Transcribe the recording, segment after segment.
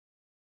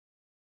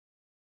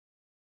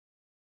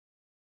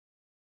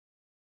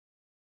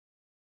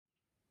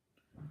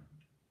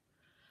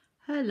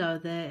Hello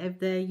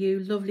there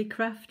you lovely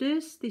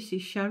crafters. This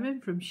is Sharon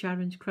from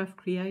Sharon's Craft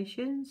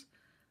Creations.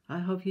 I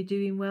hope you're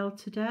doing well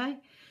today.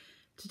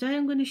 Today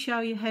I'm going to show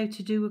you how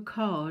to do a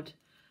card,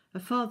 a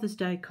Father's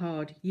Day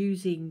card,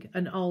 using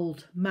an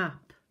old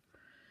map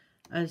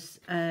as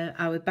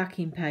our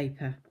backing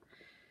paper.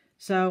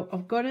 So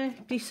I've got to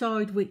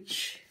decide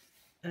which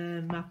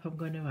map I'm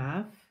going to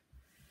have.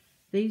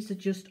 These are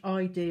just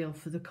ideal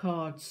for the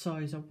card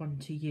size I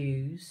want to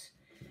use,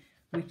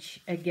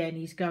 which again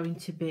is going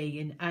to be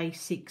an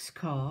A6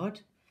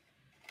 card,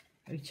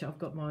 which I've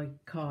got my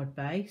card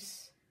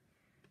base,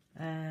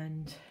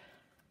 and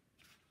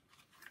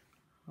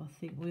I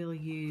think we'll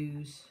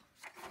use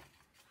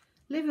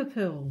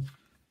Liverpool.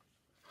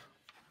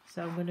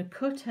 So I'm going to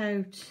cut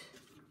out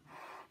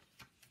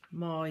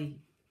my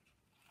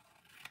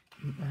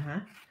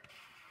map.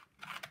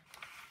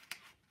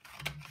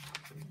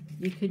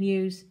 You can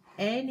use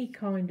any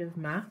kind of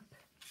map,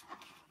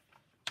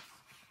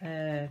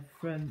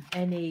 from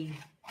any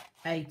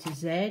A to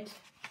Z,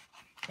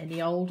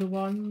 any older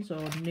ones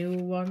or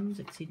newer ones,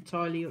 it's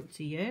entirely up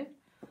to you.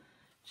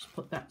 Just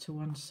put that to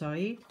one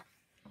side.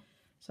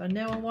 So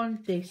now I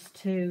want this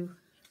to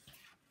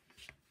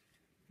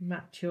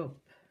match up.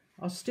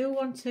 I still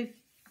want to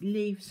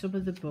leave some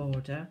of the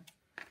border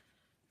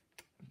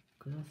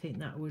because I think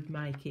that would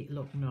make it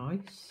look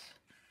nice.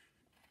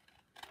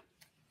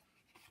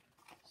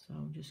 So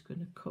I'm just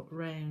going to cut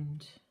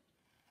round .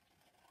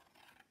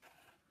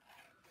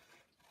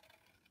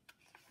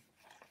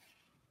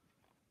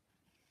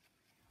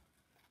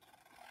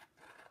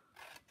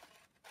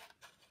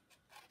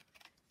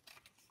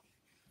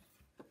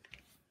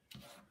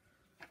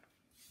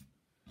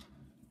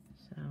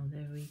 So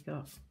there we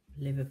got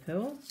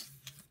Liverpool.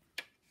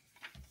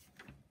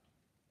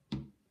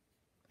 And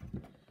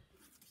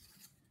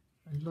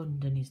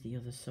London is the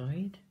other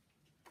side.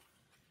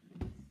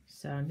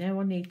 So now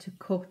I need to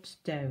cut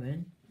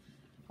down.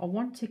 I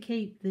want to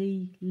keep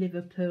the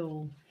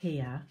Liverpool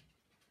here.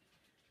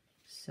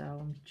 So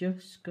I'm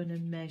just going to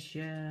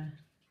measure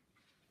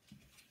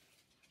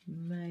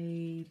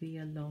maybe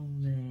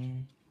along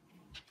there.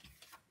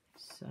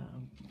 So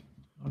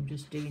I'm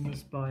just doing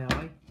this by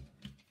eye.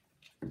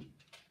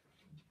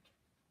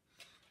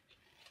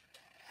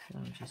 So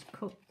I'll just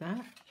cut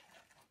that.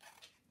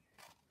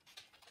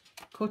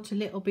 Cut a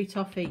little bit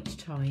off each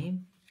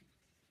time.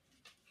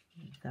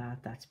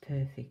 That's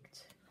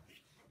perfect.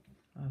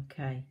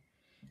 Okay.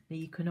 Now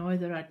you can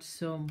either add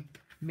some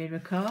mirror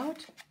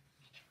card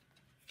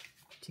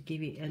to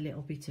give it a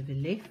little bit of a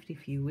lift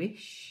if you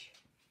wish,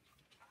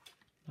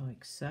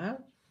 like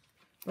so.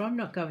 But I'm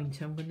not going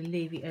to. I'm going to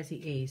leave it as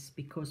it is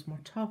because my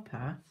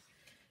topper,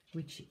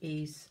 which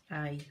is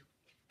a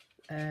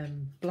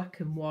black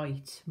and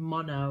white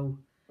mono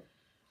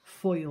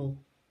foil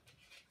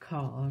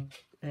card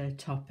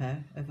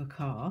topper of a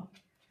car,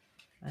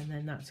 and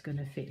then that's going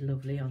to fit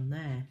lovely on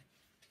there.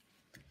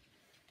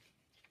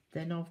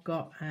 Then I've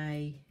got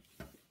a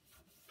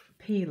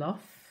peel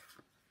off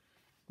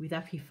with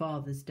Happy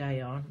Father's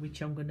Day on,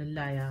 which I'm going to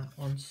layer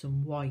on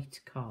some white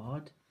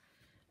card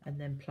and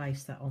then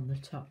place that on the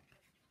top.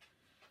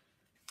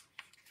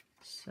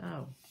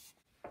 So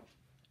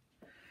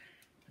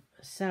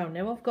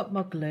now I've got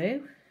my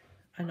glue,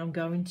 and I'm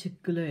going to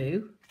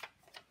glue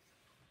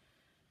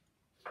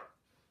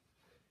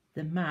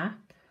the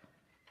map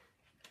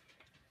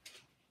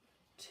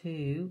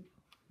to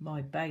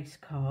my base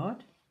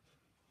card.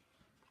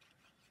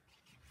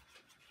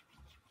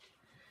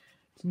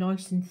 It's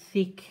nice and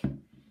thick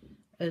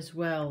as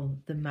well,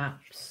 the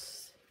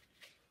maps,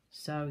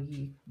 so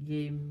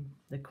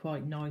they're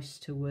quite nice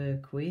to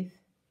work with.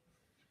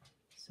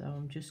 So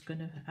I'm just going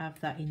to have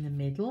that in the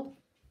middle.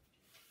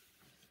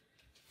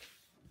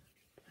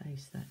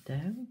 Place that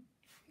down.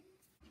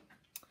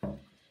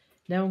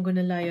 Now I'm going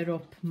to layer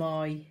up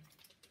my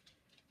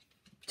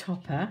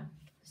topper.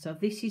 So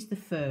this is the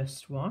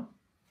first one,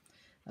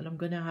 and I'm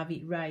going to have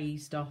it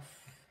raised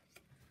off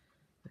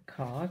the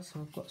card.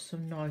 So I've got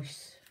some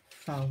nice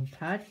foam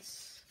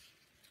pads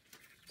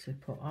to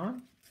put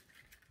on,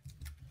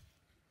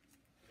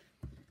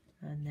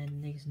 and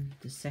then these are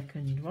the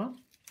second one.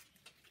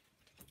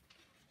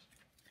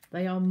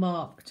 They are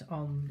marked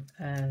on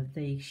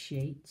these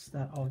sheets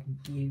that I'm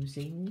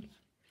using.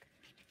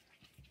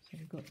 So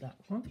we've got that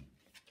one,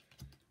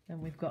 and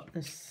we've got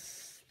the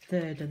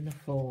third and the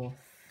fourth.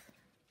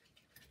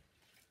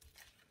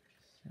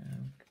 So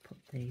put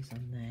these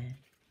on there,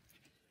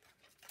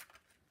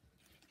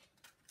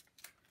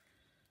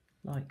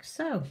 like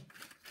so.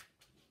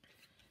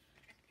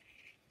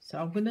 So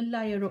I'm going to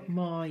layer up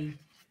my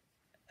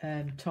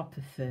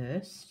topper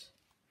first.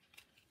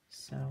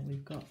 So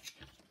we've got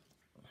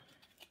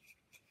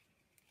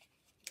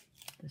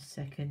the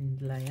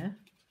second layer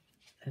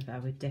of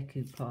our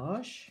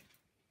decoupage,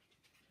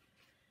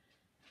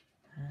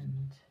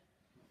 and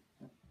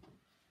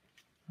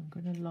I'm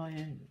going to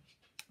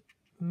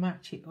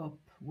match it up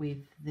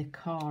with the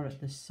car at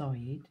the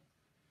side,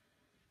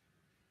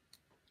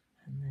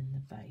 and then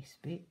the base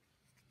bit,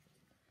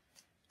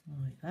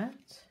 like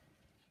that.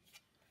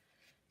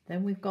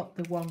 Then we've got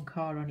the one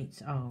card on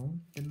its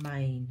own, the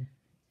main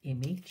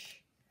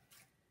image.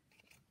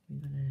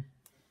 We're going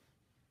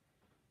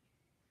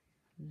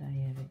to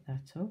layer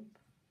that up.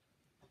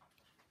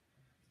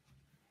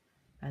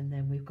 And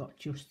then we've got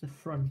just the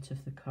front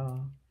of the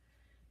car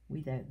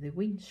without the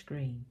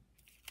windscreen.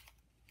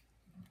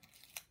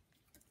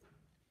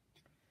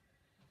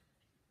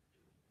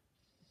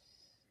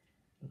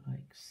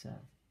 Like so.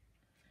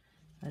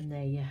 And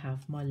there you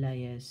have my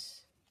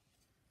layers,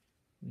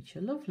 which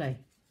are lovely.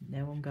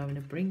 Now I'm going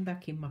to bring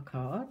back in my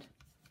card,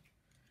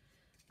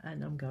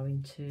 and I'm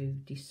going to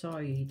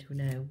decide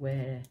now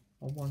where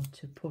I want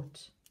to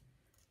put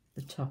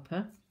the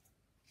topper.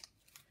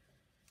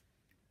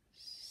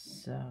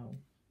 So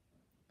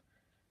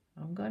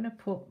I'm going to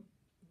put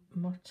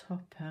my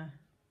topper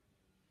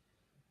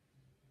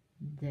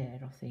there,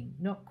 I think.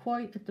 Not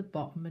quite at the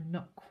bottom and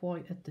not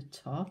quite at the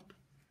top.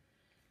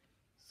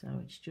 So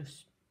it's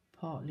just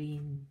partly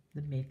in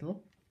the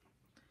middle.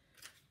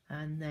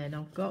 And then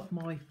I've got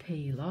my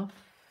peel off.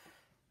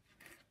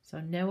 So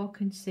now I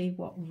can see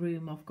what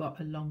room I've got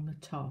along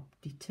the top.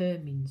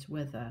 Determines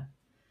whether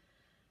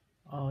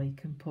I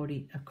can put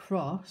it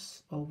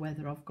across or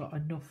whether I've got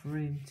enough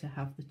room to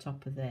have the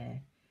topper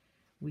there,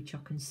 which I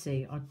can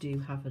see I do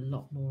have a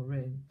lot more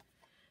room.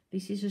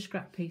 This is a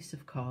scrap piece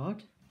of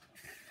card,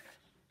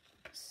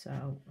 so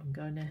I'm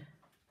going to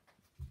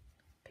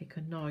pick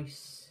a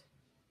nice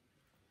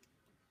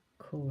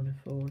corner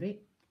for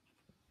it.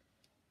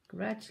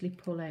 Gradually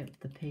pull out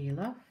the peel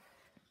off,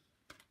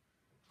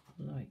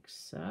 like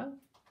so,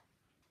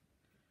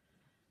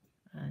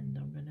 and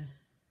I'm going to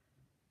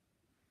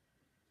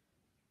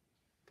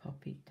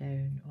pop it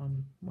down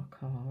on my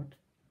card.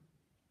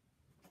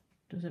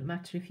 Doesn't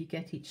matter if you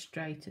get it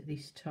straight at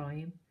this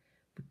time,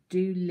 but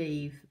do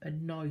leave a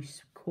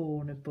nice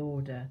corner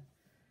border,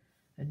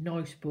 a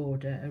nice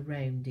border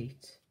around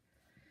it,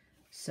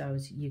 so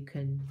as you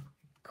can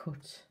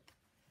cut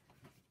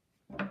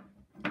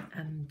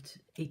and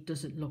it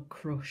doesn't look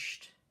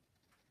crushed.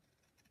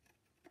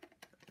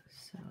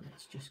 So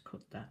let's just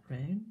cut that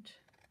round.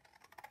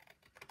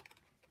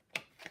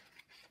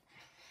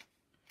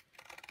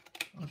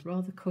 I'd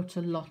rather cut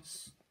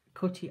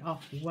it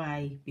off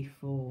way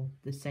before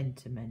the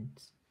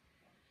sentiment,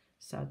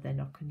 so then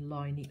I can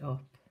line it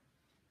up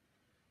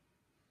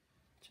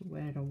to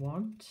where I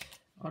want.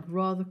 I'd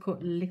rather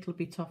cut a little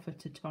bit off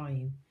at a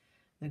time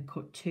than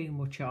cut too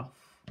much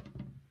off.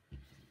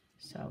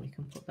 So we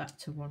can put that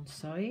to one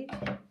side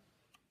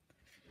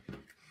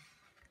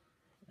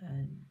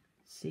and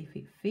see if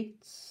it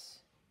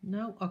fits.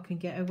 No, I can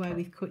get away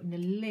with cutting a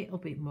little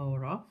bit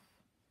more off.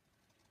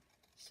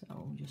 So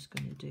I'm just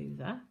going to do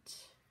that.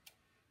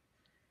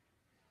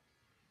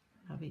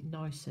 Have it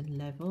nice and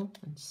level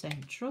and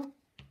central.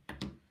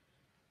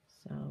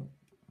 So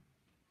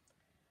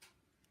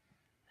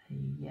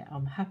yeah,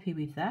 I'm happy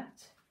with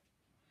that.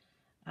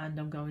 And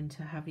I'm going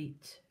to have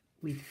it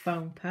with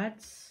foam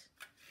pads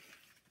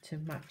to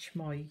match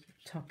my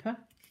topper.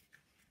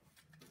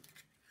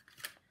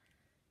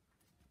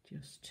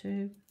 Just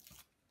two.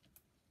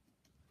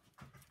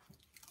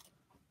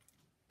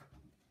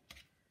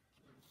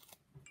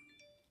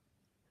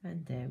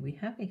 And there we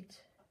have it.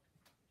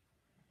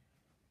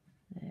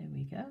 There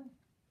we go.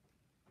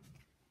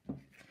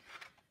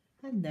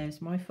 And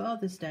there's my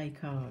Father's Day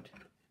card.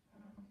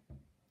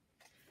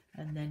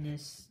 And then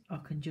I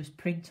can just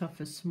print off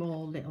a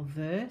small little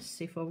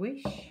verse if I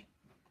wish,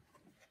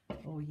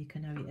 or you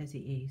can have it as it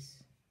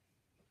is.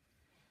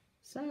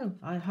 So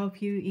I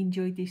hope you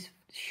enjoyed this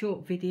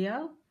short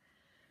video,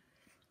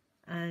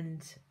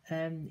 and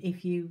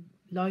if you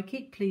like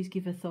it, please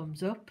give a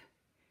thumbs up.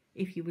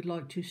 If you would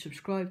like to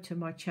subscribe to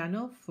my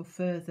channel for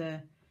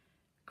further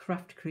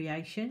craft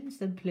creations,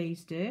 then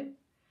please do.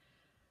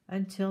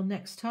 Until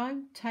next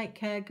time, take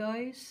care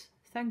guys.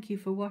 Thank you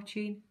for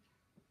watching.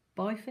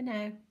 Bye for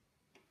now.